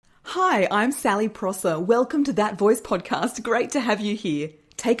Hi, I'm Sally Prosser. Welcome to That Voice podcast. Great to have you here.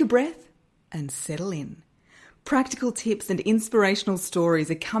 Take a breath and settle in. Practical tips and inspirational stories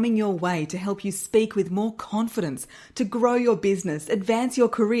are coming your way to help you speak with more confidence, to grow your business, advance your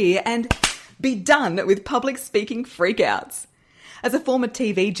career, and be done with public speaking freakouts. As a former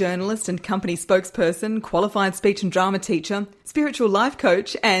TV journalist and company spokesperson, qualified speech and drama teacher, spiritual life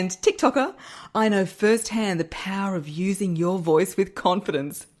coach, and TikToker, I know firsthand the power of using your voice with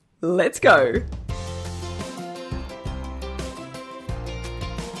confidence. Let's go.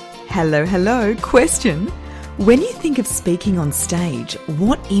 Hello. Question. When you think of speaking on stage,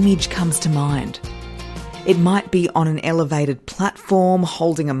 what image comes to mind? It might be on an elevated platform,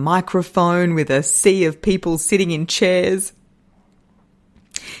 holding a microphone with a sea of people sitting in chairs.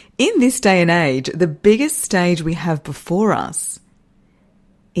 In this day and age, the biggest stage we have before us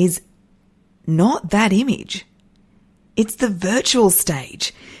is not that image. It's the virtual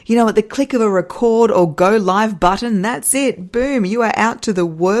stage. You know, at the click of a record or go live button, that's it. Boom, you are out to the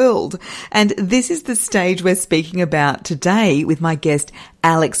world. And this is the stage we're speaking about today with my guest,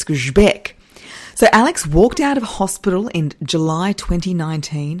 Alex Grzbek. So Alex walked out of hospital in July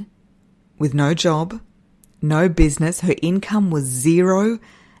 2019 with no job, no business. Her income was zero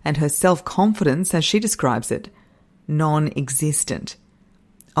and her self-confidence, as she describes it, non-existent.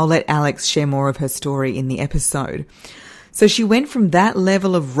 I'll let Alex share more of her story in the episode. So she went from that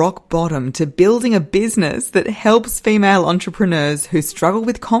level of rock bottom to building a business that helps female entrepreneurs who struggle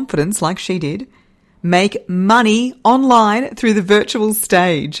with confidence, like she did, make money online through the virtual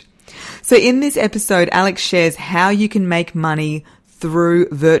stage. So in this episode, Alex shares how you can make money through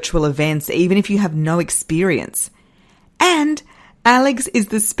virtual events, even if you have no experience. And Alex is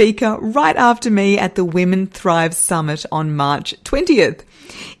the speaker right after me at the Women Thrive Summit on March 20th.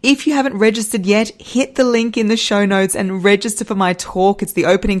 If you haven't registered yet, hit the link in the show notes and register for my talk. It's the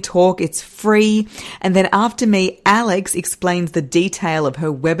opening talk. It's free. And then after me, Alex explains the detail of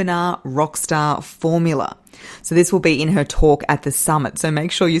her webinar Rockstar Formula. So this will be in her talk at the summit. So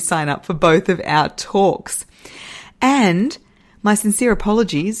make sure you sign up for both of our talks. And my sincere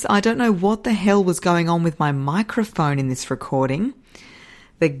apologies. I don't know what the hell was going on with my microphone in this recording.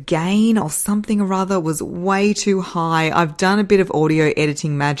 The gain or something or other was way too high. I've done a bit of audio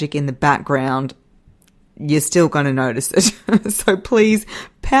editing magic in the background. You're still going to notice it. So please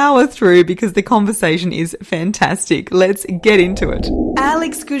power through because the conversation is fantastic. Let's get into it.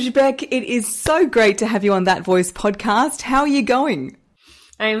 Alex Grzbek, it is so great to have you on That Voice podcast. How are you going?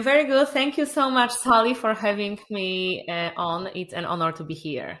 I'm very good. Thank you so much, Sally, for having me on. It's an honor to be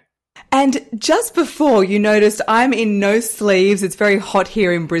here. And just before, you noticed I'm in no sleeves. It's very hot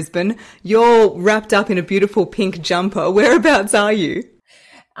here in Brisbane. You're wrapped up in a beautiful pink jumper. Whereabouts are you?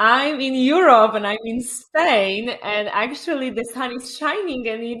 I'm in Europe and I'm in Spain, and actually the sun is shining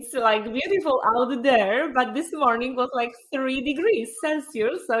and it's like beautiful out there, but this morning was like 3 degrees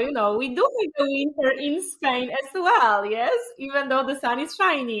Celsius. So, you know, we do have the winter in Spain as well, yes, even though the sun is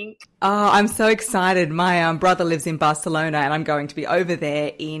shining. Oh, I'm so excited. My brother lives in Barcelona and I'm going to be over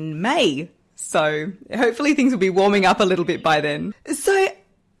there in May. So hopefully things will be warming up a little bit by then. So,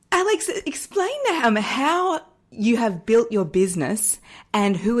 Alex, explain how you have built your business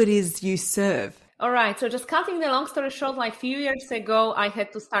and who it is you serve. All right. So just cutting the long story short, like a few years ago, I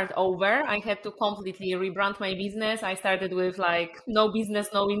had to start over. I had to completely rebrand my business. I started with like no business,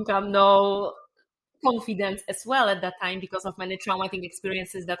 no income, no confidence as well at that time because of many traumatic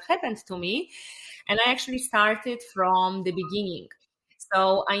experiences that happened to me. And I actually started from the beginning.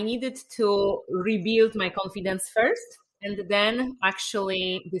 So I needed to rebuild my confidence first, and then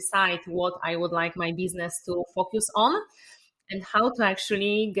actually decide what I would like my business to focus on and how to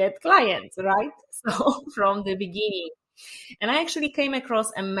actually get clients, right? So from the beginning. And I actually came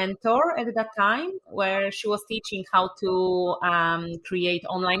across a mentor at that time where she was teaching how to create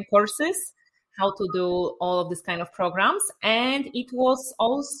online courses, how to do all of this kind of programs. And it was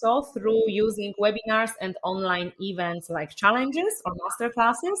also through using webinars and online events like challenges or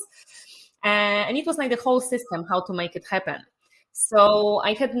masterclasses. And it was like the whole system, how to make it happen. So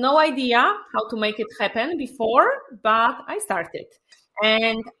I had no idea how to make it happen before, but I started.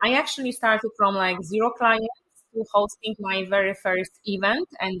 And I actually started from like 0 clients to hosting my very first event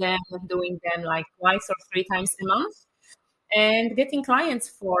and then doing them like twice or 3 times a month and getting clients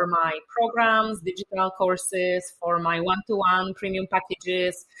for my programs, digital courses, for my one-to-one premium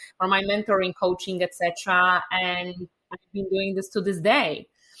packages, for my mentoring, coaching, etc. And I've been doing this to this day.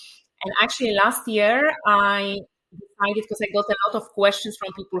 And actually last year, I decided, because I got a lot of questions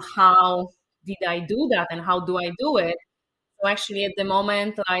from people, how did I do that and how do I do it? So actually at the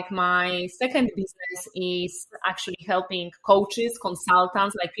moment, like my second business is actually helping coaches,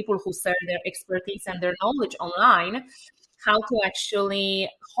 consultants, like people who sell their expertise and their knowledge online, how to actually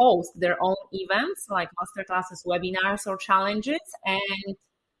host their own events like masterclasses, webinars, or challenges, and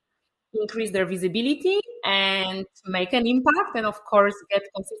increase their visibility and make an impact, and of course get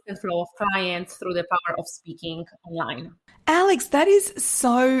consistent flow of clients through the power of speaking online. Alex, that is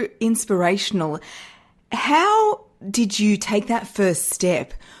so inspirational. How did you take that first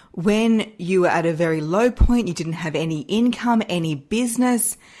step when you were at a very low point, you didn't have any income, any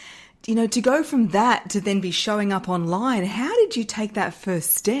business, to go from that to then be showing up online? How did you take that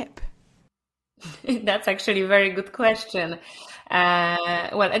first step? That's actually a very good question.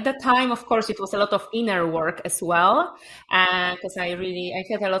 Well, at that time, of course, it was a lot of inner work as well, because I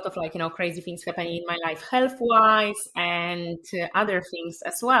had a lot of crazy things happening in my life, health-wise, and other things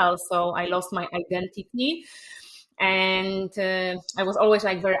as well. So I lost my identity, and I was always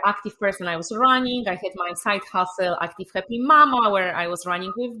very active person. I was running. I had my side hustle, Active Happy Mama, where I was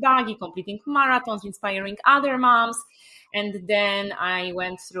running with Dagi, completing marathons, inspiring other moms. And then I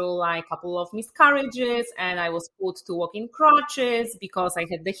went through a couple of miscarriages, and I was put to walk in crutches because I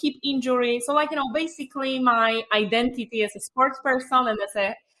had the hip injury. So basically my identity as a sports person and as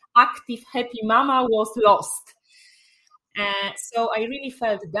a active, happy mama was lost. So I really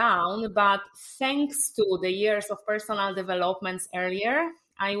felt down, but thanks to the years of personal developments earlier,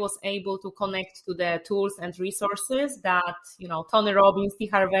 I was able to connect to the tools and resources that, Tony Robbins, T.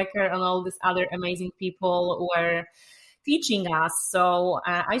 Harv Eker, and all these other amazing people were teaching us. So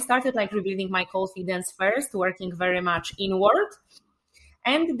I started rebuilding my confidence first, working very much inward.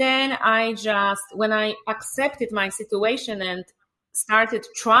 And then when I accepted my situation and started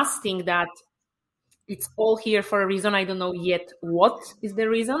trusting that it's all here for a reason, I don't know yet what is the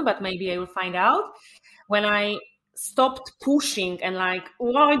reason, but maybe I will find out. When I stopped pushing and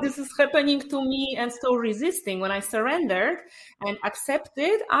why this is happening to me, and so resisting, when I surrendered and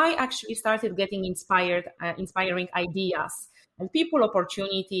accepted, I actually started getting inspiring ideas, and people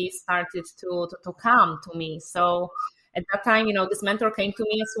opportunities started to come to me. So at that time, this mentor came to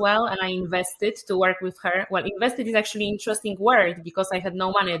me as well, and I invested to work with her. Well, invested is actually an interesting word because I had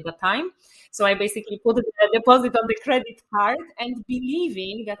no money at that time. So I basically put a deposit on the credit card and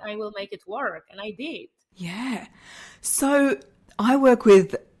believing that I will make it work, and I did. Yeah. So I work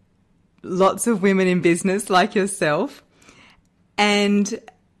with lots of women in business like yourself. And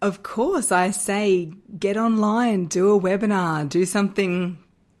of course I say, get online, do a webinar, do something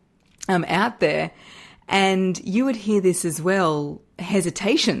out there. And you would hear this as well,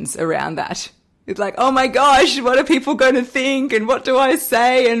 hesitations around that. It's like, oh my gosh, what are people going to think? And what do I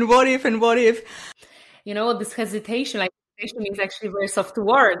say? And what if, and what if? This hesitation, is actually a very soft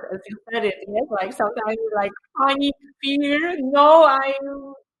word, as you said it. Yes, sometimes panic, fear. No, I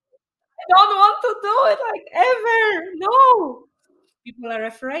don't want to do it ever. No, people are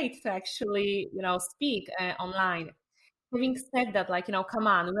afraid to actually speak online. Having said that, come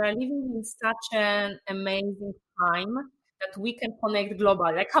on, we are living in such an amazing time that we can connect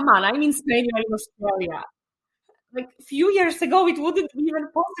globally. Come on, I'm in Spain, you're in Australia. A few years ago, it wouldn't be even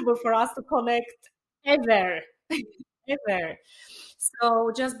possible for us to connect ever. Ever.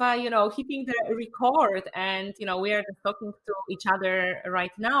 So just by hitting the record, and we are just talking to each other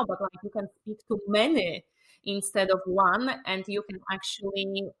right now, but you can speak to many instead of one, and you can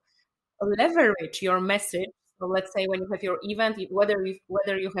actually leverage your message. So let's say when you have your event, whether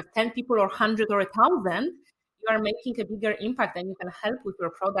you have 10 people or 100 or 1,000, you are making a bigger impact, and you can help with your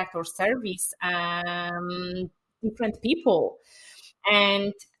product or service different people.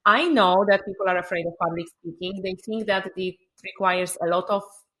 And I know that people are afraid of public speaking. They think that it requires a lot of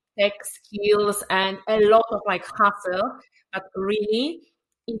tech skills and a lot of hustle, but really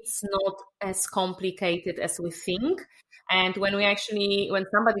it's not as complicated as we think. And when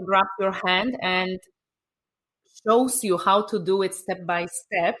somebody grabs your hand and shows you how to do it step by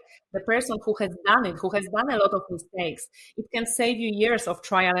step, the person who has done a lot of mistakes, it can save you years of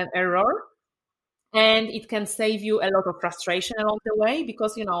trial and error. And it can save you a lot of frustration along the way,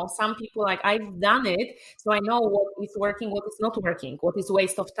 because, some people I've done it, so I know what is working, what is not working, what is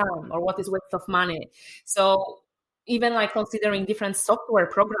waste of time or what is waste of money. So even considering different software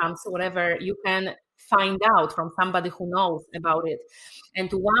programs or whatever, you can find out from somebody who knows about it. And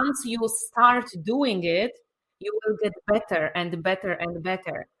once you start doing it, you will get better and better and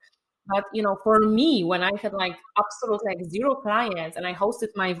better. But, for me, when I had absolutely zero clients and I hosted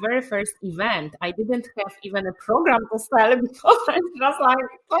my very first event, I didn't have even a program to sell because I was just I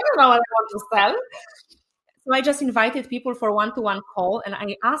don't know what I want to sell. So I just invited people for one-to-one call and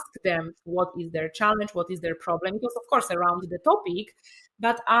I asked them what is their challenge, what is their problem. It was, of course, around the topic,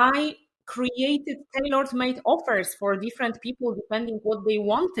 but I created tailor-made offers for different people depending what they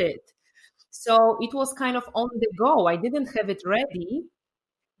wanted. So it was kind of on the go. I didn't have it ready.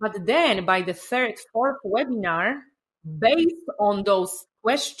 But then by the third, fourth webinar, based on those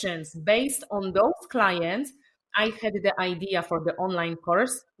questions, based on those clients, I had the idea for the online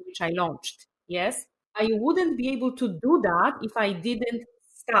course, which I launched. Yes, I wouldn't be able to do that if I didn't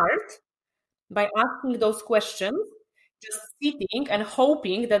start by asking those questions, just sitting and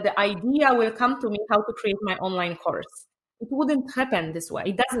hoping that the idea will come to me how to create my online course. It wouldn't happen this way.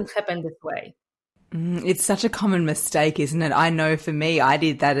 It doesn't happen this way. It's such a common mistake, isn't it? I know for me, I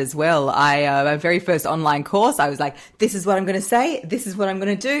did that as well. My very first online course, I was like, this is what I'm going to say. This is what I'm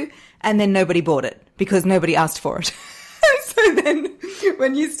going to do. And then nobody bought it because nobody asked for it. So then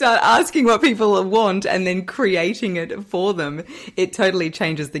when you start asking what people want and then creating it for them, it totally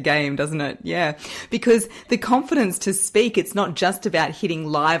changes the game, doesn't it? Yeah. Because the confidence to speak, it's not just about hitting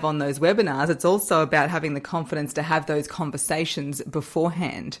live on those webinars. It's also about having the confidence to have those conversations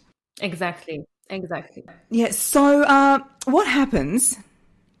beforehand. Exactly. Yeah. So what happens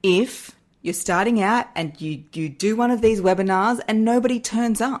if you're starting out and you do one of these webinars and nobody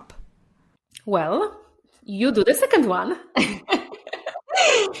turns up? Well, you do the second one.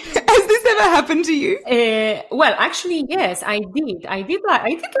 Has this ever happened to you? Well, actually, yes, I did. I did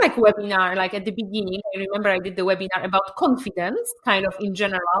like webinar, like at the beginning. I remember I did the webinar about confidence, kind of in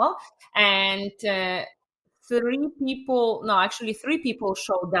general. And three people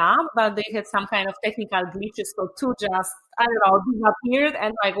showed up, but they had some kind of technical glitches. So two just, I don't know, disappeared.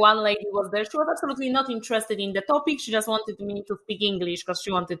 And like one lady was there. She was absolutely not interested in the topic. She just wanted me to speak English because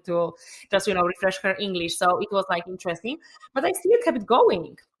she wanted to just, refresh her English. So it was like interesting, but I still kept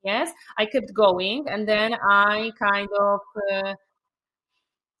going. Yes, I kept going. And then I kind of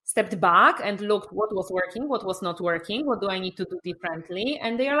stepped back and looked what was working, what was not working, what do I need to do differently.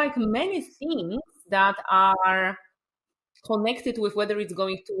 And there are like many things that are connected with whether it's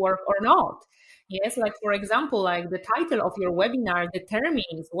going to work or not. Yes, like for example, like the title of your webinar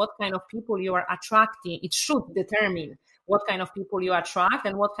determines what kind of people you are attracting. It should determine what kind of people you attract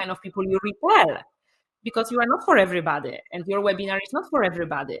and what kind of people you repel, because you are not for everybody and your webinar is not for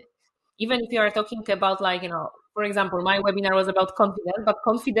everybody. Even if you are talking about like, for example, my webinar was about confidence, but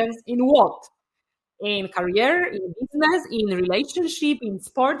confidence in what? In career, in business, in relationship, in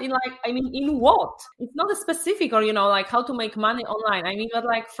sport, in what? It's not a specific or, like how to make money online. I mean, but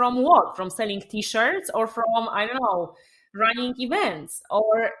like from what? From selling t-shirts or from, I don't know, running events,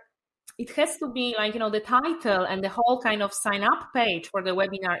 or it has to be like, the title and the whole kind of sign up page for the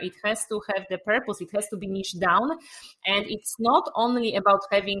webinar. It has to have the purpose. It has to be niche down. And it's not only about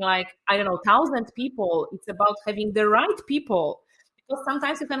having like, 1,000 people. It's about having the right people. Because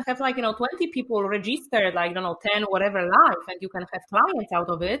sometimes you can have 20 people registered, 10, whatever live, and you can have clients out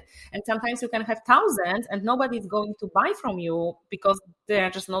of it. And sometimes you can have thousands and nobody's going to buy from you because they're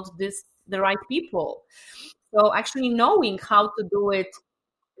just not the right people. So actually knowing how to do it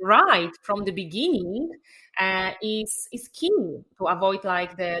right from the beginning is key to avoid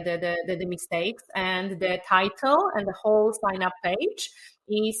like the mistakes. And the title and the whole sign up page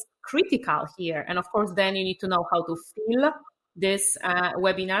is critical here. And of course, then you need to know how to fill this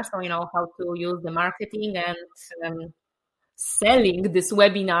webinar. So, how to use the marketing and selling this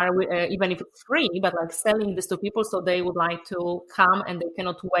webinar, even if it's free, but like selling this to people so they would like to come and they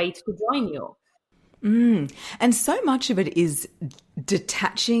cannot wait to join you. And so much of it is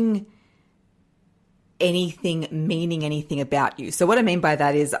detaching anything meaning anything about you. So what I mean by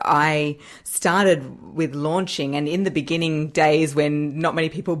that is I started with launching, and in the beginning days when not many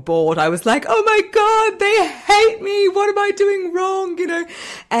people bought, I was like, oh my God, they hate me. What am I doing wrong?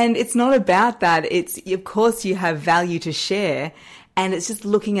 And it's not about that. It's, of course, you have value to share, and it's just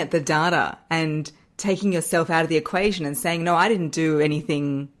looking at the data and taking yourself out of the equation and saying, no, I didn't do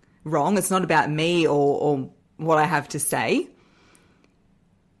anything wrong. It's not about me or what I have to say.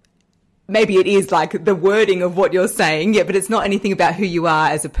 Maybe it is like the wording of what you're saying, but it's not anything about who you are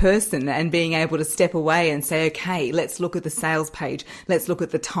as a person, and being able to step away and say, okay, let's look at the sales page. Let's look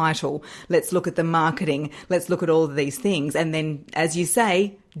at the title. Let's look at the marketing. Let's look at all of these things. And then, as you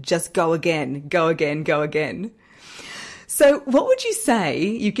say, just go again, go again, go again. So what would you say?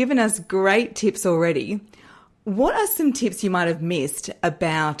 You've given us great tips already. What are some tips you might have missed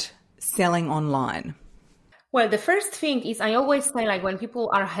about selling online? Well, the first thing is I always say, like, when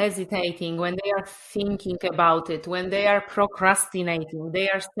people are hesitating, when they are thinking about it, when they are procrastinating, they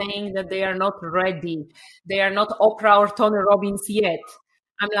are saying that they are not ready, they are not Oprah or Tony Robbins yet.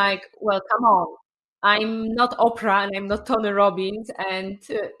 I'm like, well, come on. I'm not Oprah and I'm not Tony Robbins, and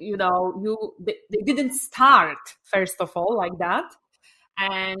they didn't start first of all like that.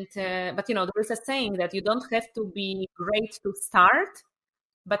 And but there is a saying that you don't have to be great to start,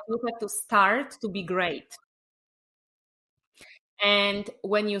 but you have to start to be great. And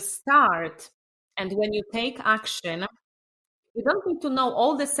when you start and when you take action, you don't need to know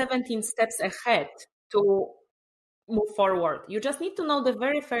all the 17 steps ahead to move forward. You just need to know the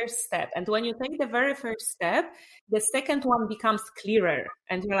very first step. And when you take the very first step, the second one becomes clearer.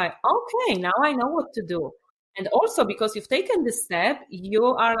 And you're like, okay, now I know what to do. And also because you've taken this step, you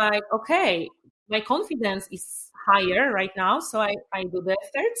are like, okay, my confidence is higher right now. So I do the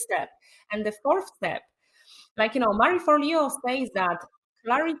third step and the fourth step. Like, Marie Forleo says that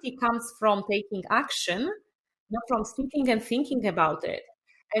clarity comes from taking action, not from sitting and thinking about it.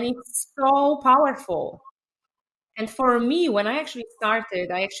 And it's so powerful. And for me, when I actually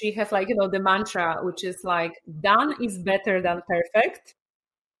started, I actually have the mantra, which is like, done is better than perfect.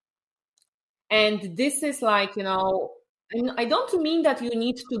 And this is I don't mean that you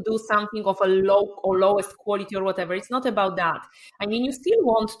need to do something of a low or lowest quality or whatever. It's not about that. I mean, you still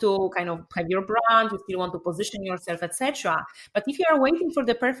want to kind of have your brand, you still want to position yourself, etc. But if you are waiting for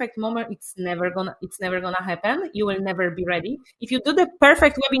the perfect moment, it's never gonna happen. You will never be ready. If you do the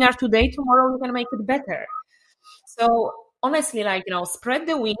perfect webinar today, tomorrow you can make it better. So honestly, spread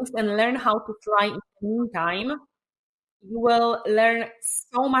the wings and learn how to fly in the meantime. You will learn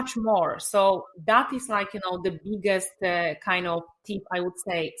so much more. So that is the biggest kind of tip I would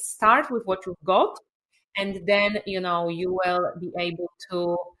say. Start with what you've got, and then, you will be able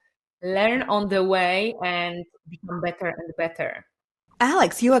to learn on the way and become better and better.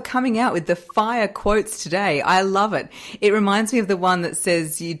 Alex, you are coming out with the fire quotes today. I love it. It reminds me of the one that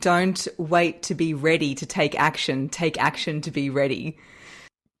says, you don't wait to be ready to take action to be ready.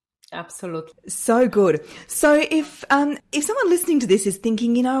 Absolutely. So good. So if someone listening to this is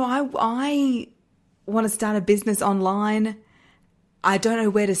thinking, I want to start a business online, I don't know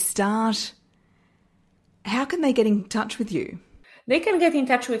where to start, how can they get in touch with you? They can get in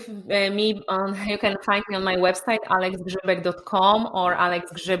touch with me you can find me on my website, alexgrzybek.com, or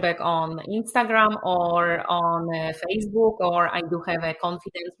Alex Grzybek on Instagram or on Facebook, or I do have a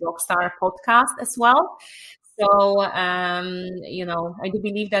Confidence Rockstar podcast as well. So, I do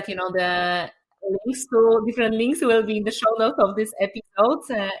believe that, the different links will be in the show notes of this episode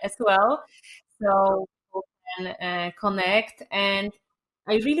as well. So we can connect. And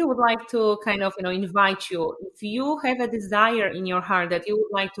I really would like to kind of, invite you. If you have a desire in your heart that you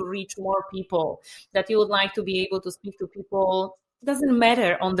would like to reach more people, that you would like to be able to speak to people, it doesn't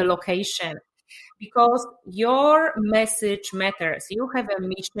matter on the location, because your message matters. You have a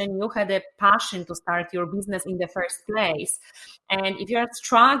mission, you had a passion to start your business in the first place. And if you're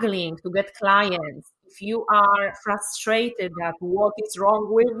struggling to get clients, if you are frustrated that what is wrong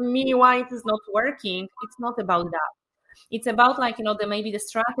with me, why it is not working, it's not about that. It's about maybe the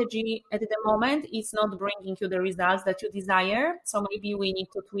strategy at the moment is not bringing you the results that you desire. So maybe we need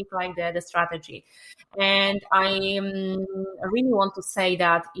to tweak the strategy. And I really want to say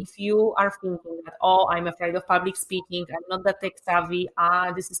that if you are thinking that, I'm afraid of public speaking, I'm not that tech savvy,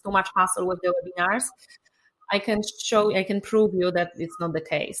 this is too much hassle with the webinars, I can prove you that it's not the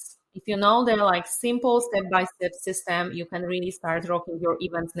case. If you know the simple step-by-step system, you can really start rocking your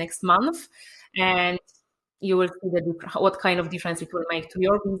events next month, and you will see what kind of difference it will make to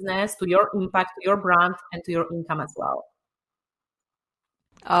your business, to your impact, to your brand, and to your income as well.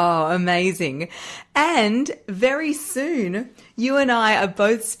 Oh, amazing. And very soon, you and I are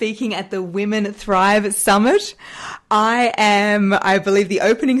both speaking at the Women Thrive Summit. I am, I believe, the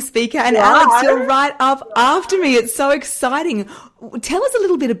opening speaker, and wow. Alex, you're right up after me. It's so exciting. Tell us a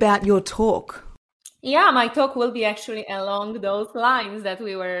little bit about your talk. Yeah, my talk will be actually along those lines that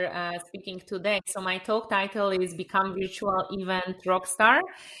we were speaking today. So my talk title is Become Virtual Event Rockstar,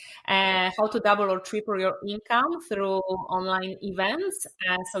 how to double or triple your income through online events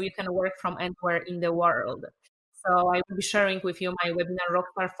so you can work from anywhere in the world. So I will be sharing with you my webinar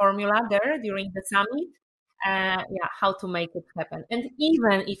Rockstar formula there during the summit, how to make it happen. And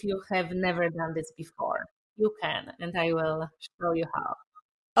even if you have never done this before, you can, and I will show you how.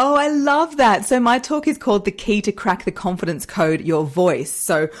 Oh, I love that. So my talk is called The Key to Crack the Confidence Code, Your Voice.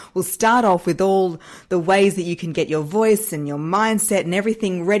 So we'll start off with all the ways that you can get your voice and your mindset and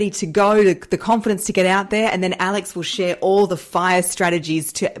everything ready to go, the confidence to get out there. And then Alex will share all the fire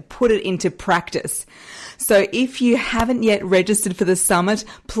strategies to put it into practice. So if you haven't yet registered for the summit,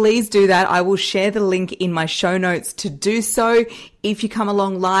 please do that. I will share the link in my show notes to do so. If you come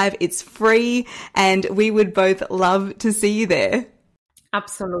along live, it's free, and we would both love to see you there.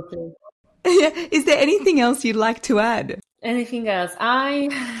 Absolutely. Is there anything else you'd like to add? Anything else? I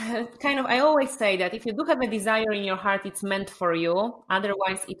always say that if you do have a desire in your heart, it's meant for you.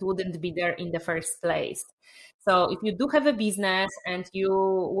 Otherwise, it wouldn't be there in the first place. So if you do have a business and you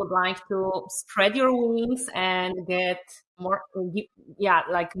would like to spread your wings and get more,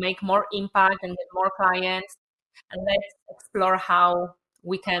 make more impact and get more clients, and let's explore how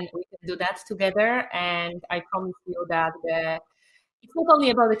we can do that together. And I promise you that it's not only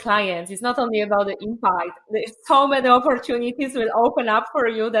about the clients, it's not only about the impact. There's so many opportunities will open up for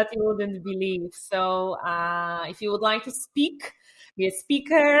you that you wouldn't believe. So if you would like to be a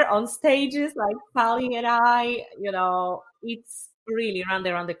speaker on stages like Sally and I, it's really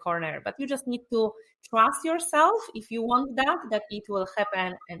around the corner. But you just need to trust yourself. If you want that it will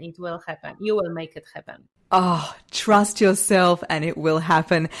happen, and it will happen. You will make it happen. Oh, trust yourself and it will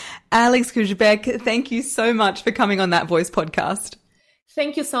happen. Alex Kujbek, thank you so much for coming on That Voice podcast.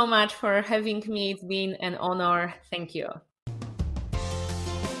 Thank you so much for having me. It's been an honor. Thank you.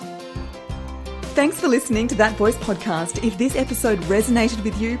 Thanks for listening to That Voice podcast. If this episode resonated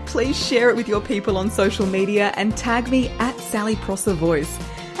with you, please share it with your people on social media and tag me at Sally Prosser Voice.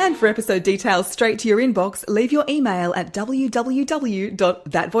 And for episode details straight to your inbox, leave your email at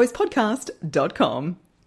www.thatvoicepodcast.com.